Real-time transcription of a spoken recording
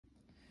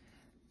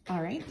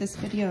All right, this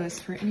video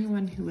is for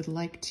anyone who would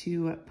like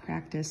to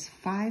practice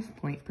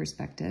 5-point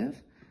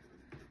perspective.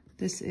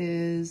 This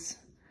is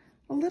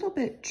a little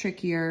bit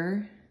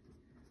trickier,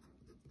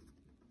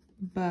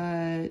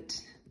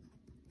 but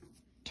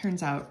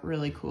turns out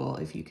really cool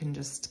if you can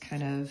just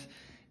kind of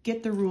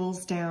get the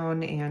rules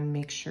down and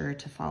make sure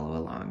to follow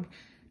along.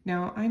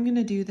 Now I'm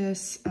gonna do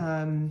this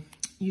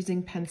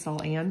using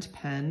pencil and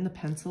pen. The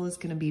pencil is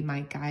gonna be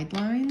my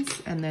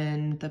guidelines, and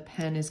then the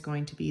pen is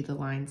going to be the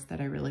lines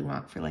that I really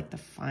want for like the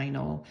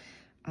final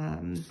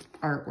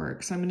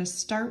artwork. So I'm gonna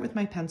start with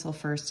my pencil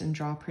first and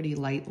draw pretty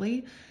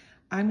lightly.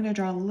 I'm gonna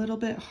draw a little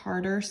bit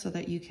harder so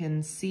that you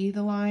can see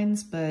the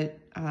lines, but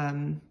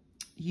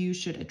you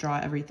should draw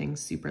everything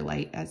super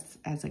light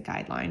as a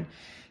guideline.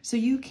 So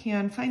you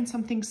can find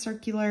something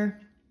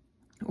circular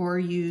or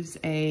use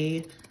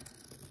a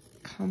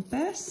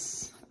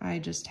compass. I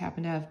just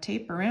happen to have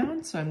tape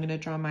around, so I'm going to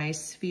draw my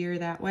sphere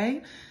that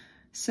way.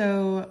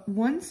 So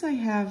once I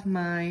have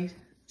my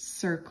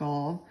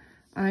circle,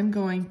 I'm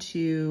going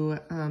to,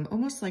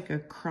 almost like a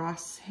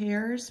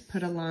crosshairs,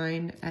 put a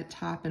line at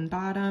top and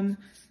bottom,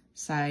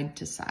 side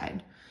to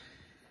side.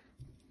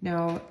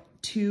 Now,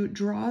 to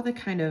draw the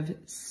kind of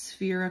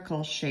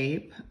spherical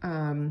shape,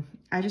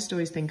 I just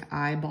always think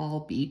eyeball,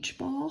 beach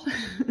ball.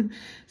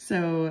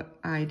 So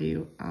I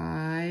do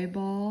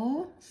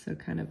eyeball, so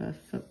kind of a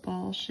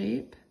football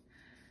shape,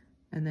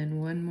 and then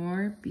one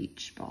more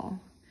beach ball.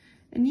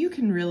 And you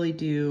can really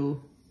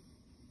do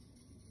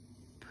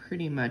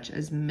pretty much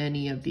as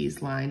many of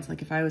these lines.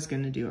 Like if I was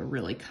going to do a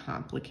really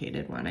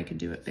complicated one, I could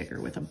do it bigger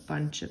with a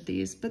bunch of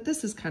these, but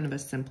this is kind of a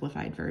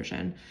simplified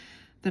version.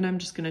 Then I'm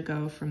just gonna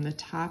go from the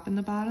top and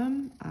the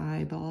bottom,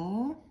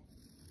 eyeball,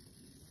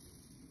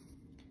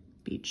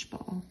 beach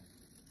ball.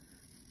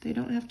 They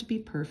don't have to be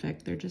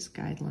perfect, they're just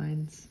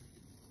guidelines,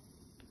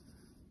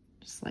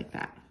 just like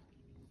that.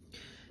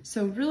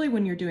 So really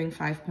when you're doing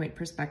 5-point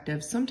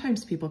perspective,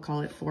 sometimes people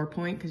call it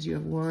 4-point because you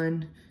have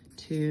 1,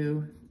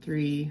 2,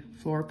 3,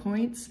 4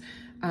 points.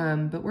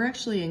 But we're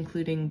actually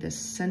including the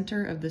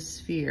center of the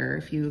sphere.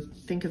 If you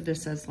think of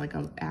this as like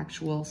an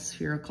actual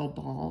spherical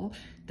ball,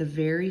 the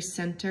very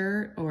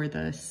center or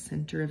the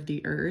center of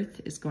the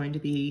earth is going to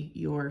be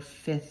your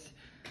 5th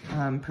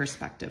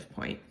perspective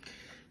point.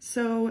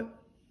 So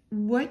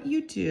what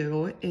you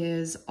do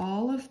is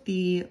all of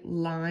the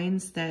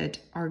lines that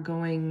are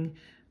going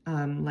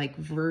like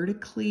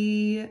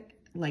vertically,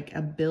 like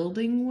a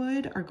building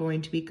would, are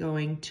going to be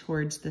going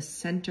towards the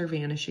center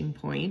vanishing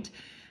point.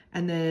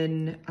 And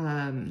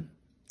then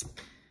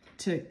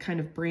to kind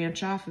of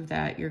branch off of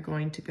that, you're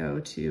going to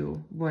go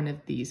to one of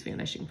these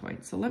vanishing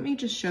points. So let me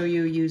just show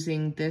you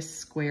using this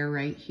square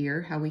right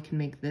here, how we can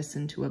make this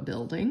into a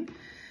building.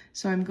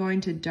 So I'm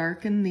going to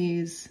darken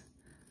these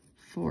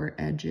 4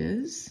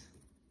 edges.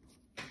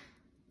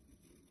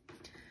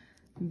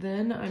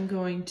 Then I'm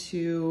going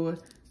to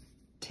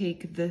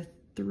take the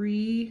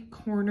 3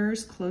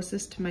 corners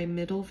closest to my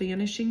middle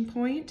vanishing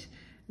point,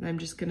 and I'm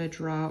just gonna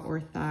draw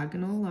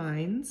orthogonal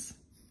lines.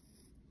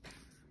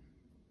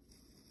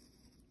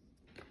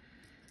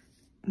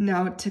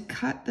 Now to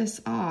cut this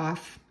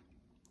off,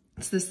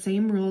 it's the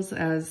same rules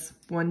as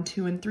 1,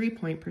 2, and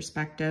 3-point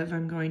perspective.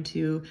 I'm going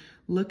to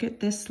look at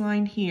this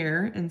line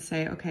here and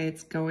say, okay,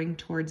 it's going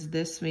towards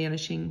this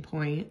vanishing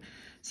point.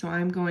 So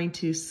I'm going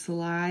to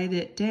slide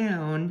it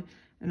down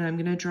and I'm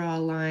gonna draw a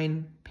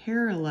line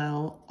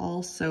parallel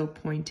also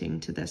pointing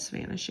to this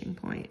vanishing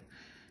point.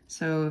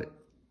 So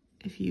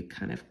if you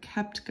kind of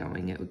kept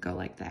going, it would go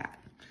like that.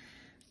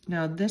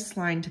 Now this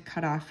line to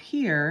cut off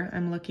here,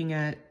 I'm looking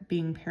at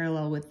being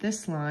parallel with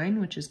this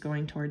line, which is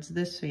going towards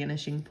this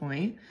vanishing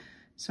point.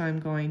 So I'm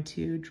going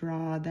to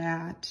draw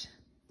that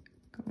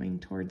going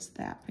towards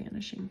that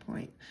vanishing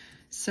point.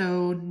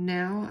 So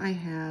now I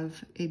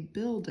have a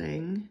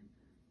building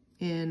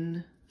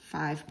in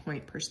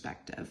 5-point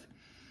perspective.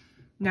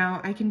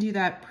 Now I can do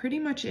that pretty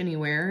much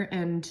anywhere,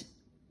 and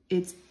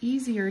it's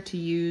easier to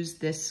use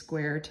this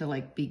square to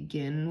like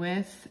begin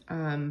with,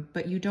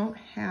 but you don't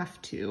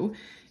have to.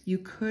 You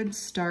could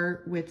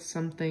start with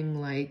something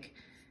like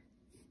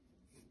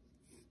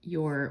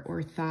your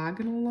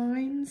orthogonal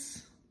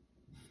lines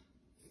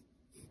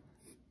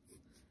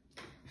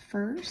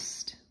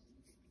first,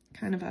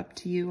 kind of up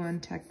to you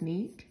on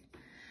technique.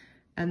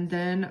 And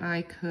then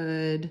I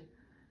could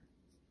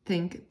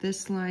think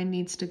this line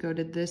needs to go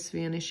to this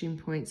vanishing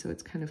point, so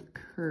it's kind of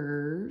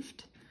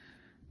curved.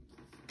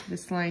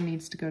 This line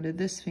needs to go to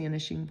this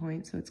vanishing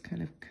point, so it's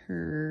kind of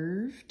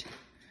curved.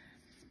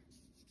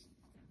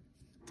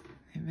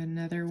 I have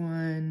another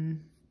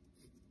one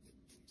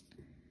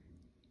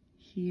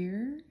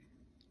here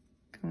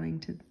going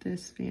to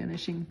this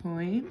vanishing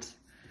point,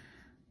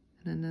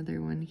 and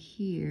another one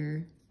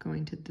here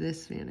going to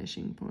this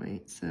vanishing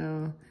point.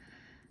 So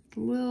it's a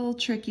little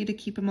tricky to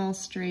keep them all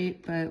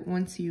straight, but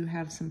once you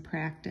have some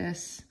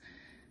practice,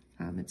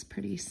 it's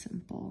pretty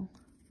simple.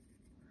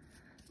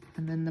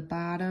 And then the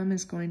bottom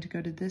is going to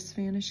go to this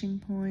vanishing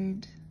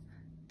point.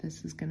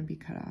 This is going to be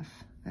cut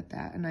off at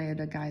that. And I had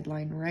a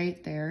guideline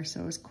right there,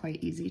 so it was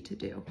quite easy to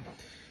do.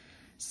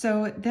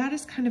 So that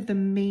is kind of the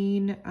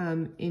main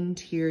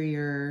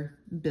interior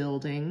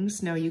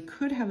buildings. Now you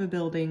could have a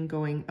building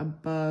going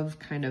above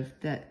kind of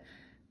that.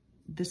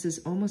 This is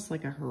almost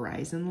like a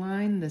horizon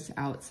line, this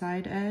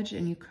outside edge,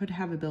 and you could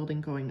have a building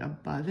going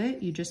above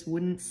it. You just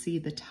wouldn't see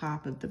the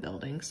top of the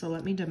building. So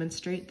let me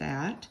demonstrate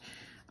that.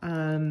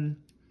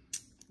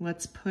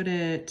 Let's put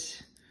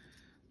it,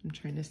 I'm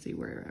trying to see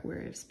where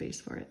I have space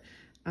for it.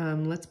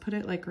 Let's put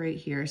it like right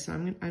here. So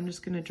I'm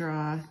just gonna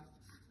draw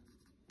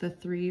the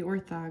 3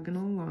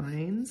 orthogonal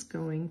lines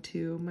going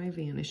to my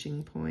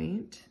vanishing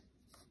point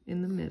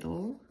in the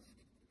middle.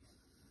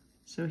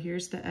 So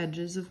here's the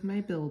edges of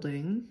my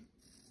building.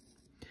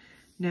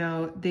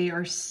 Now they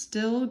are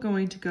still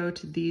going to go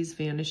to these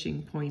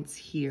vanishing points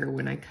here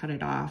when I cut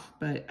it off,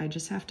 but I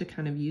just have to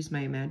kind of use my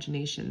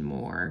imagination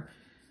more.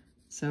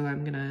 So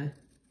I'm gonna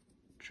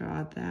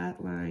draw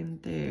that line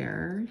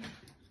there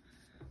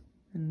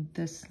and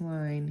this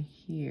line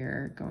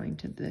here going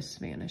to this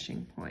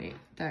vanishing point.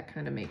 That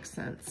kind of makes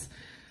sense.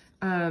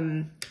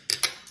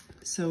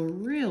 So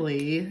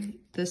really,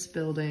 this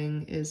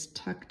building is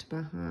tucked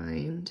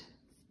behind.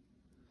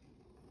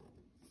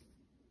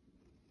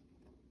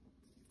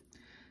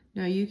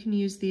 Now you can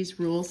use these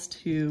rules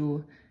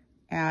to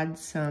add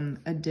some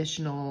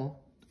additional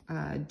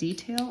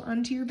detail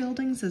onto your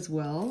buildings as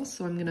well.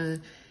 So I'm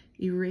gonna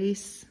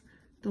erase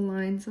the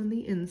lines on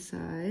the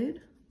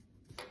inside.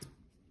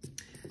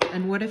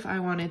 And what if I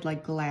wanted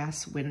like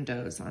glass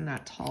windows on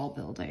that tall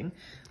building?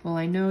 Well,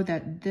 I know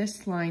that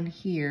this line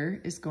here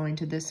is going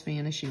to this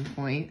vanishing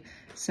point.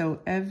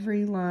 So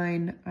every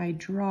line I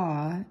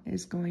draw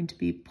is going to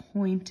be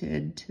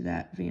pointed to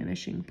that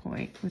vanishing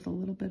point with a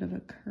little bit of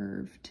a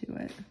curve to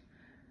it.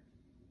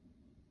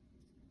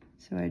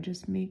 So I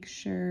just make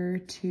sure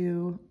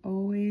to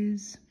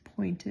always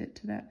point it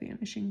to that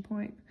vanishing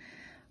point.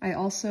 I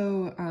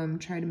also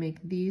try to make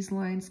these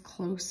lines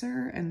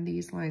closer and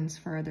these lines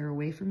farther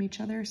away from each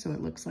other, so it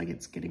looks like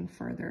it's getting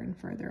farther and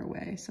farther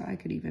away. So I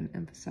could even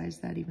emphasize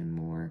that even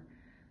more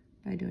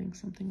by doing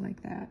something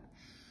like that.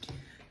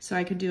 So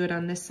I could do it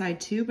on this side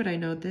too, but I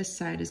know this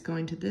side is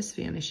going to this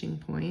vanishing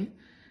point,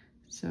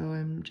 so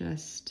I'm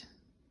just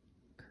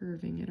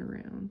curving it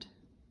around.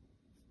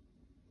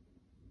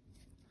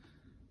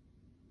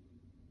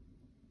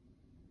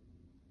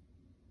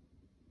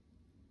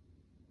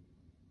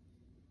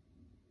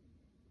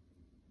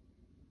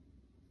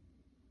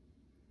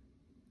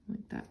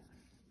 Like that.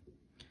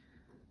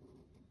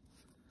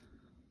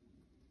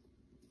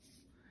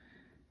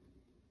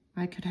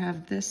 I could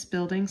have this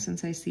building,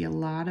 since I see a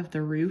lot of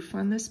the roof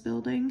on this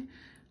building,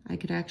 I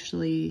could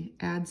actually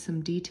add some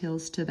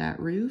details to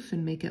that roof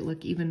and make it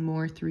look even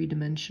more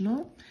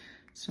three-dimensional.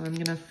 So I'm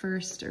gonna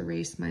first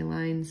erase my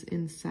lines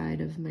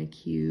inside of my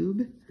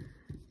cube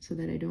so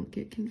that I don't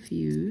get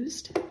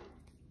confused.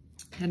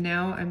 And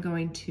now I'm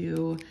going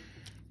to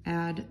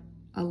add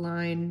a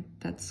line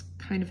that's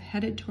kind of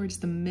headed towards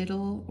the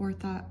middle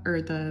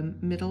the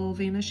middle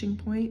vanishing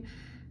point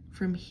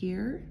from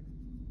here.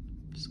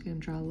 Just gonna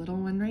draw a little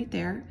one right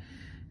there.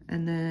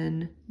 And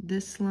then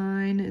this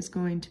line is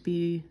going to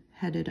be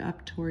headed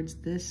up towards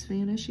this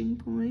vanishing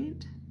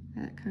point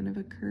at kind of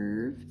a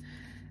curve.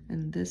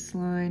 And this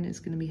line is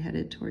gonna be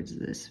headed towards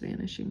this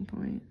vanishing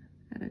point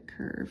at a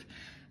curve.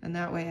 And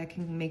that way I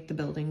can make the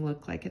building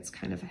look like it's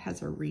kind of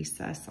has a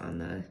recess on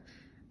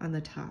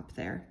the top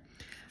there.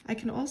 I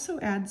can also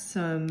add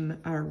some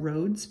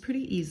roads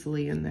pretty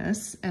easily in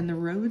this, and the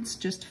roads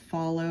just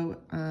follow,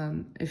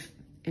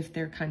 if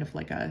they're kind of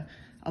like a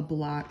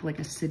block, like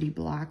a city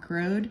block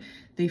road,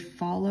 they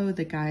follow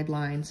the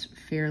guidelines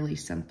fairly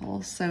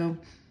simple. So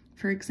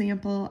for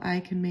example, I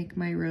can make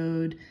my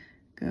road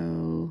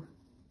go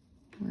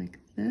like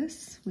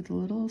this with a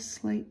little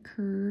slight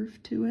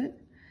curve to it.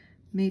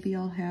 Maybe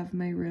I'll have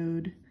my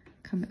road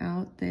come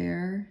out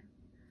there.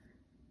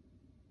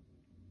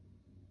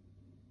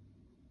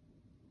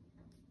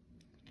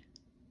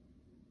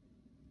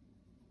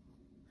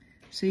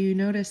 So you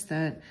notice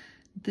that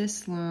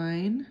this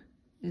line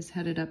is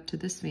headed up to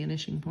this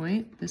vanishing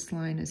point. This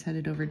line is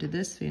headed over to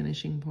this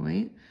vanishing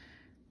point.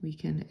 We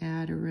can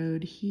add a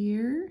road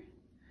here,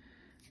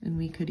 and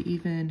we could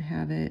even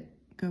have it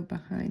go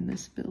behind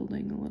this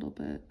building a little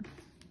bit.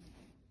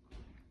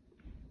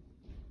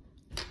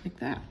 Like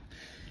that.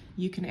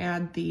 You can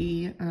add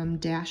the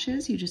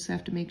dashes. You just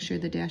have to make sure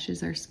the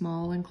dashes are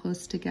small and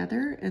close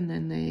together, and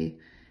then they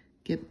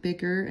get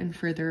bigger and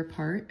further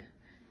apart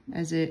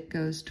as it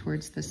goes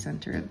towards the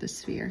center of the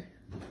sphere.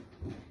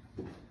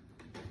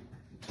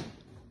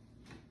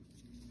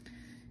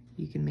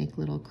 You can make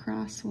little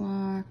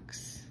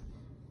crosswalks,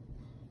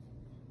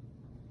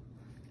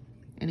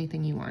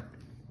 anything you want.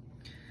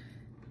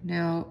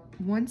 Now,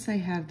 once I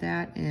have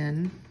that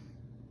in,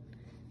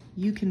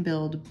 you can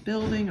build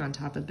building on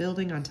top of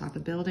building on top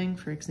of building.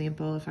 For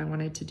example, if I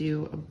wanted to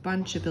do a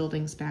bunch of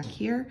buildings back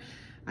here,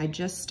 I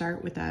just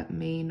start with that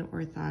main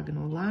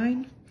orthogonal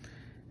line.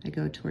 I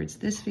go towards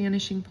this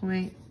vanishing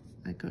point,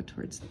 I go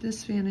towards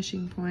this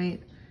vanishing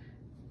point,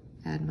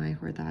 add my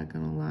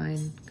orthogonal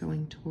line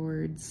going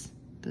towards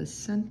the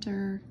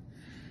center.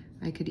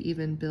 I could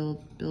even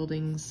build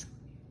buildings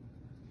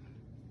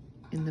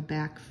in the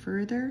back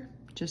further,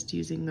 just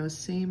using those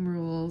same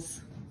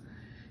rules.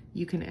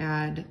 You can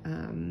add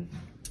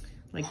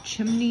like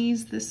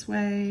chimneys this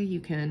way. You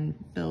can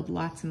build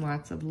lots and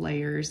lots of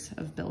layers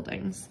of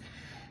buildings.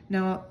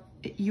 Now,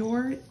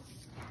 your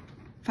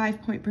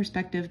 5-point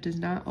perspective does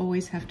not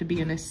always have to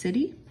be in a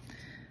city.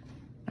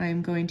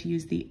 I'm going to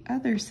use the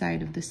other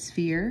side of the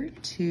sphere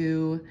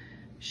to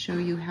show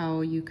you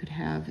how you could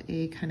have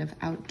a kind of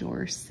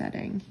outdoor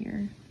setting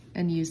here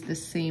and use the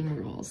same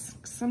rules.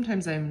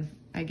 Sometimes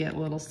I get a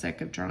little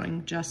sick of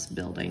drawing just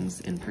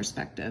buildings in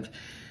perspective.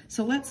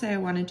 So let's say I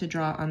wanted to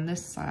draw on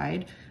this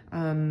side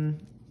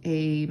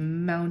a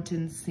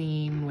mountain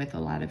scene with a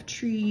lot of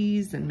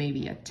trees and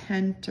maybe a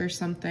tent or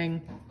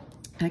something.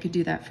 I could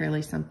do that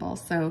fairly simple.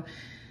 So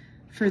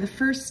for the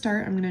first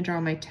start, I'm gonna draw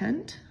my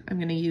tent. I'm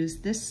gonna use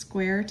this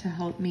square to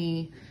help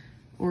me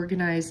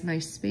organize my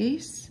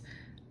space.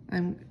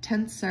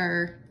 Tents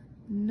are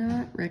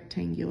not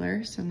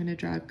rectangular, so I'm gonna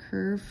draw a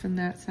curve from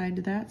that side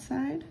to that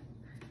side.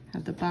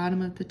 Have the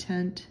bottom of the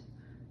tent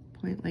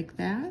point like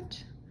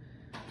that.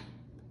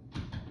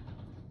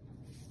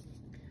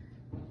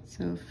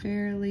 So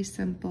fairly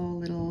simple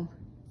little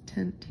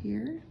tent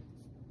here.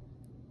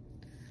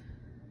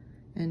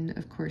 And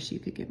of course you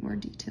could get more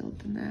detailed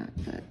than that,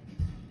 but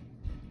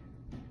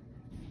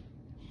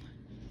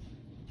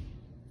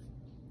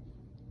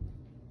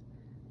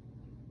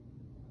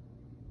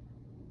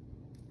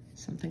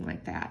something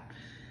like that.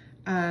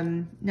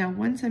 Now,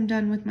 once I'm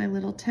done with my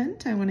little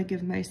tent, I want to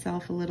give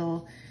myself a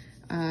little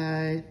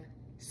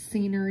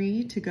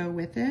scenery to go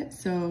with it.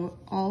 So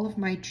all of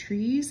my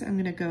trees, I'm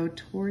going to go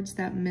towards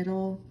that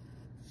middle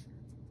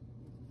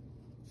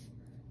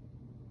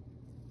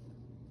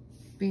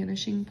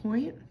vanishing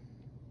point.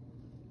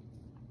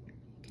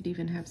 You could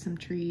even have some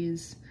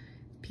trees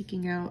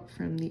peeking out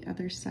from the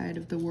other side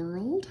of the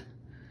world.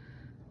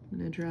 I'm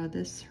going to draw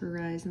this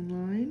horizon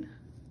line.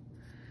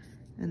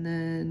 And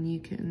then you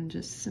can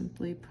just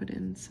simply put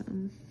in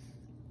some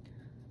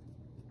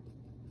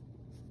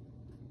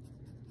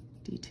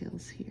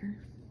details here.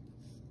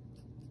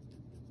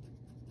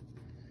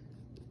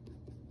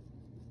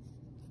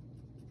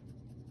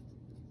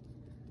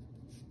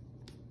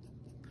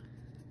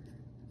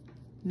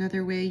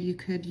 Another way you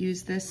could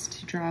use this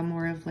to draw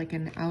more of like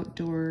an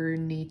outdoor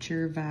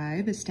nature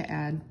vibe is to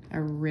add a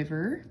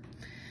river.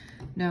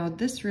 Now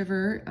this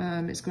river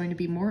is going to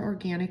be more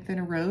organic than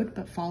a road,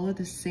 but follow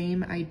the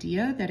same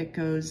idea that it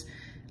goes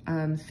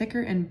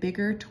thicker and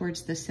bigger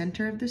towards the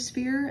center of the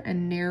sphere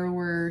and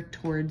narrower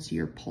towards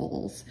your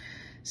poles.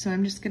 So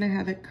I'm just gonna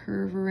have it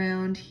curve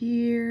around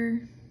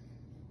here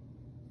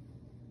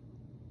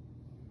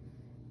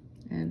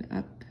and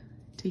up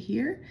to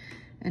here.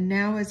 And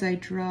now as I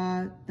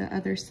draw the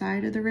other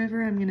side of the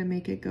river, I'm gonna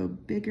make it go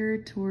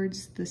bigger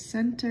towards the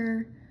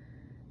center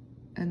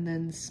and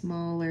then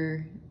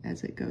smaller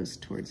as it goes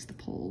towards the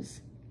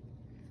poles.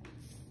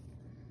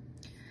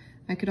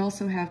 I could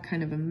also have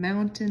kind of a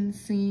mountain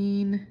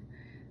scene.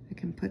 I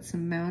can put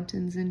some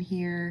mountains in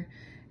here.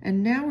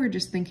 And now we're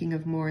just thinking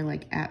of more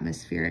like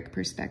atmospheric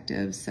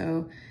perspective.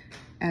 So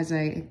as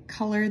I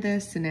color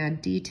this and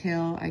add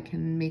detail, I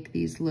can make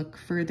these look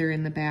further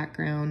in the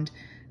background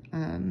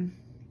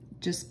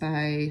just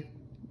by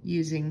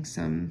using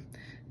some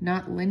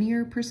not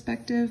linear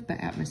perspective, but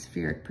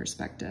atmospheric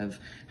perspective.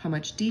 How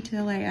much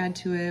detail I add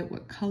to it,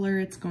 what color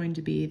it's going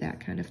to be,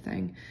 that kind of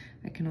thing.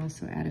 I can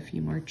also add a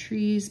few more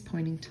trees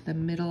pointing to the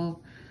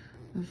middle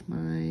of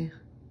my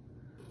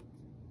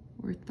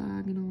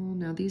orthogonal.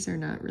 Now these are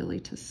not really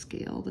to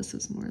scale. This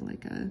is more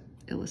like a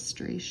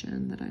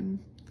illustration that I'm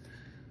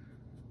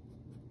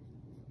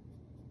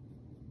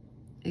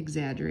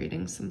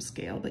exaggerating some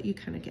scale, but you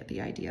kind of get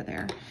the idea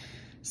there.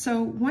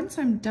 So once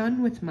I'm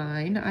done with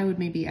mine, I would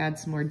maybe add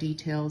some more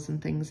details and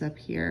things up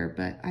here,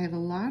 but I have a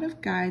lot of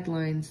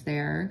guidelines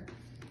there.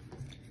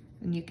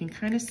 And you can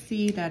kind of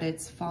see that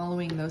it's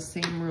following those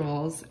same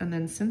rules. And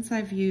then since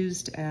I've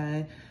used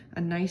a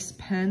nice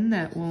pen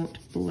that won't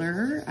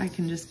blur, I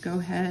can just go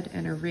ahead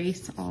and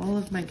erase all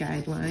of my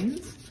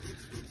guidelines.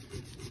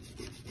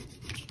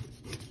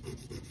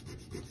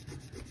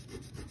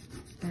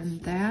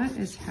 And that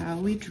is how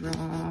we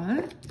draw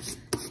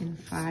in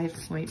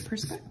 5-point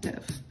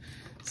perspective.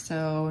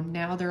 So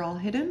now they're all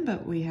hidden,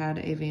 but we had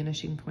a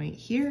vanishing point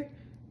here,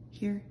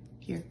 here,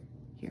 here,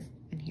 here,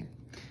 and here.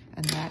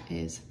 And that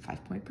is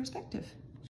 5-point perspective.